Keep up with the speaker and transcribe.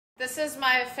This is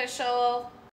my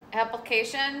official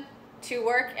application to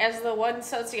work as the one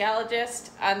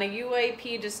sociologist on the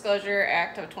UAP Disclosure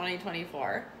Act of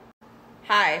 2024.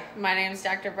 Hi, my name is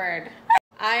Dr. Bird.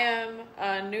 I am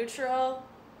a neutral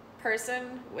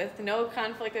person with no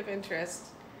conflict of interest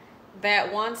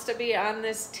that wants to be on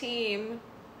this team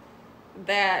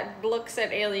that looks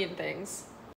at alien things.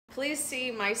 Please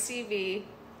see my CV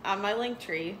on my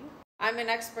Linktree. I'm an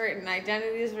expert in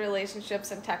identities, relationships,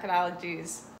 and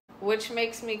technologies, which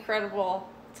makes me credible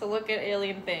to look at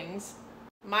alien things.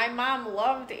 My mom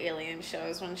loved alien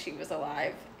shows when she was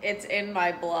alive. It's in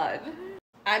my blood.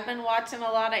 I've been watching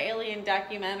a lot of alien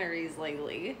documentaries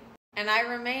lately, and I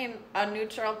remain a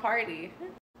neutral party.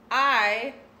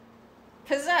 I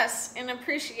possess an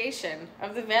appreciation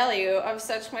of the value of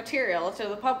such material to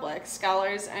the public,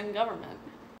 scholars, and government.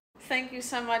 Thank you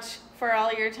so much for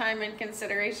all your time and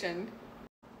consideration.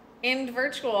 In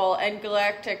virtual and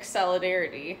galactic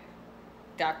solidarity,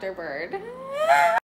 Dr. Bird.